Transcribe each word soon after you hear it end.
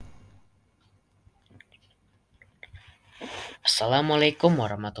Assalamualaikum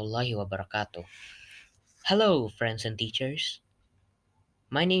warahmatullahi wabarakatuh. Hello, friends and teachers.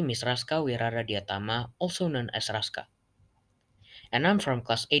 My name is Razka Wiraradiatama, also known as Razka, and I'm from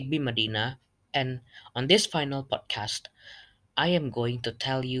Class 8B Medina. And on this final podcast, I am going to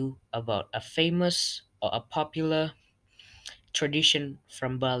tell you about a famous or a popular tradition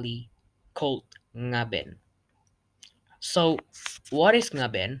from Bali called Ngaben. So, what is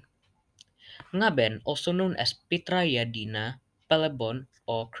Ngaben? Ngaben, also known as Pitrayadina, Palebon,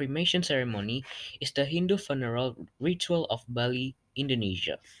 or cremation ceremony, is the Hindu funeral ritual of Bali,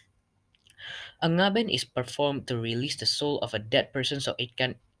 Indonesia. A ngaben is performed to release the soul of a dead person so it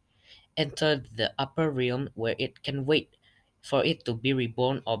can enter the upper realm where it can wait for it to be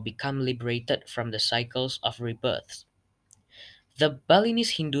reborn or become liberated from the cycles of rebirths. The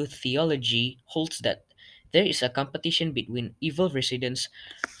Balinese Hindu theology holds that there is a competition between evil residents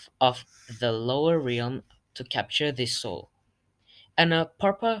of the lower realm to capture this soul. And a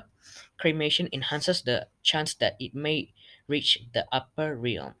proper cremation enhances the chance that it may reach the upper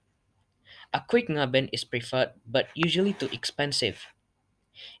realm. A quick ngaben is preferred but usually too expensive.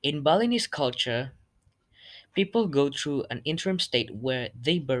 In Balinese culture, people go through an interim state where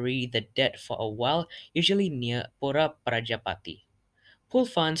they bury the dead for a while, usually near Pura Prajapati, pool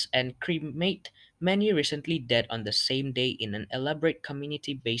funds, and cremate many recently dead on the same day in an elaborate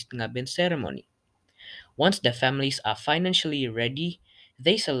community-based ngaben ceremony. Once the families are financially ready,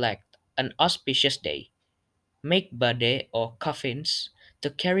 they select an auspicious day, make bade or coffins to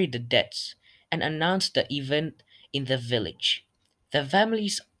carry the deads, and announce the event in the village. The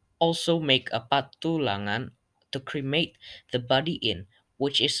families also make a patulangan to cremate the body in,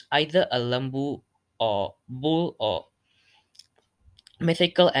 which is either a lembu or bull or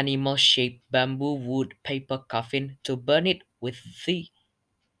mythical animal shaped bamboo wood paper coffin to burn it with the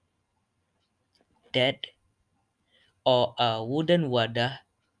dead, or a wooden wadah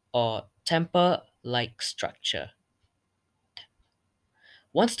or temple like structure.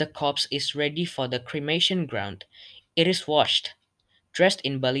 Once the corpse is ready for the cremation ground, it is washed, dressed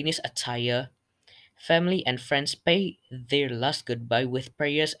in Balinese attire. Family and friends pay their last goodbye with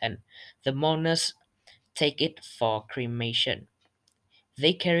prayers, and the mourners take it for cremation.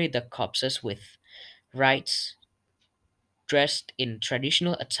 They carry the corpses with rites, dressed in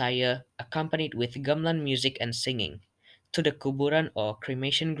traditional attire, accompanied with gamelan music and singing, to the kuburan or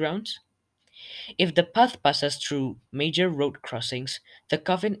cremation grounds. If the path passes through major road crossings, the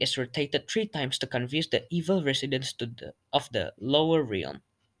coffin is rotated 3 times to confuse the evil residents of the lower realm.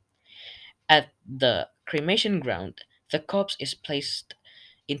 At the cremation ground, the corpse is placed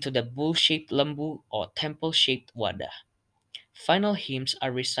into the bull-shaped lembu or temple-shaped wadah. Final hymns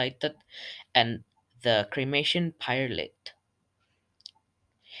are recited and the cremation pyre lit.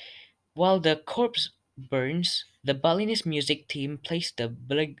 While the corpse burns, the Balinese music team plays the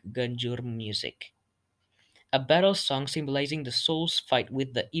Bleg Ganjur music, a battle song symbolizing the soul's fight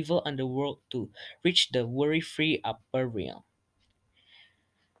with the evil underworld to reach the worry-free upper realm.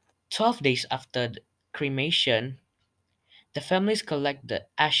 12 days after the cremation, the families collect the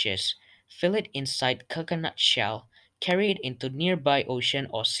ashes, fill it inside coconut shell, carry it into nearby ocean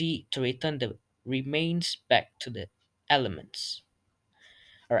or sea to return the remains back to the elements.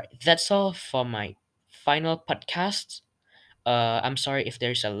 Alright, that's all for my final podcast. I'm sorry if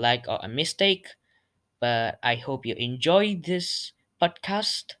there's a lag or a mistake, but I hope you enjoyed this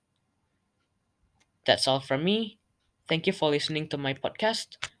podcast. That's all from me. Thank you for listening to my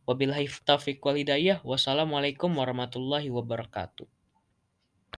podcast. Wabillahi taufiq walhidayah. Wassalamualaikum warahmatullahi wabarakatuh.